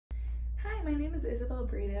Hi, my name is Isabel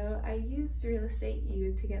Brito. I used Real Estate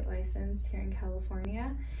U to get licensed here in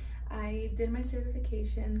California. I did my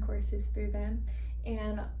certification courses through them,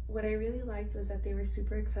 and what I really liked was that they were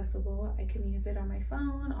super accessible. I can use it on my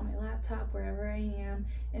phone, on my laptop, wherever I am,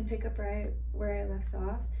 and pick up right where I left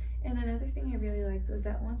off. And another thing I really liked was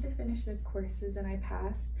that once I finished the courses and I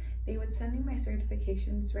passed, they would send me my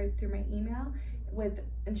certifications right through my email with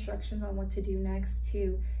instructions on what to do next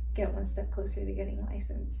to get one step closer to getting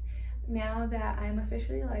licensed. Now that I'm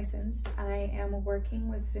officially licensed, I am working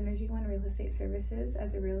with Synergy One Real Estate Services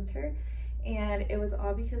as a realtor, and it was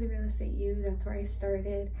all because of Real Estate U. That's where I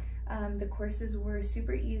started. The courses were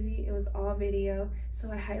super easy. It was all video,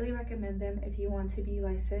 so I highly recommend them if you want to be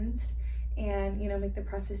licensed and make the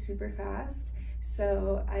process super fast.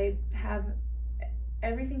 So I have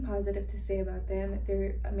everything positive to say about them.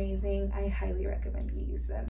 They're amazing. I highly recommend you use them.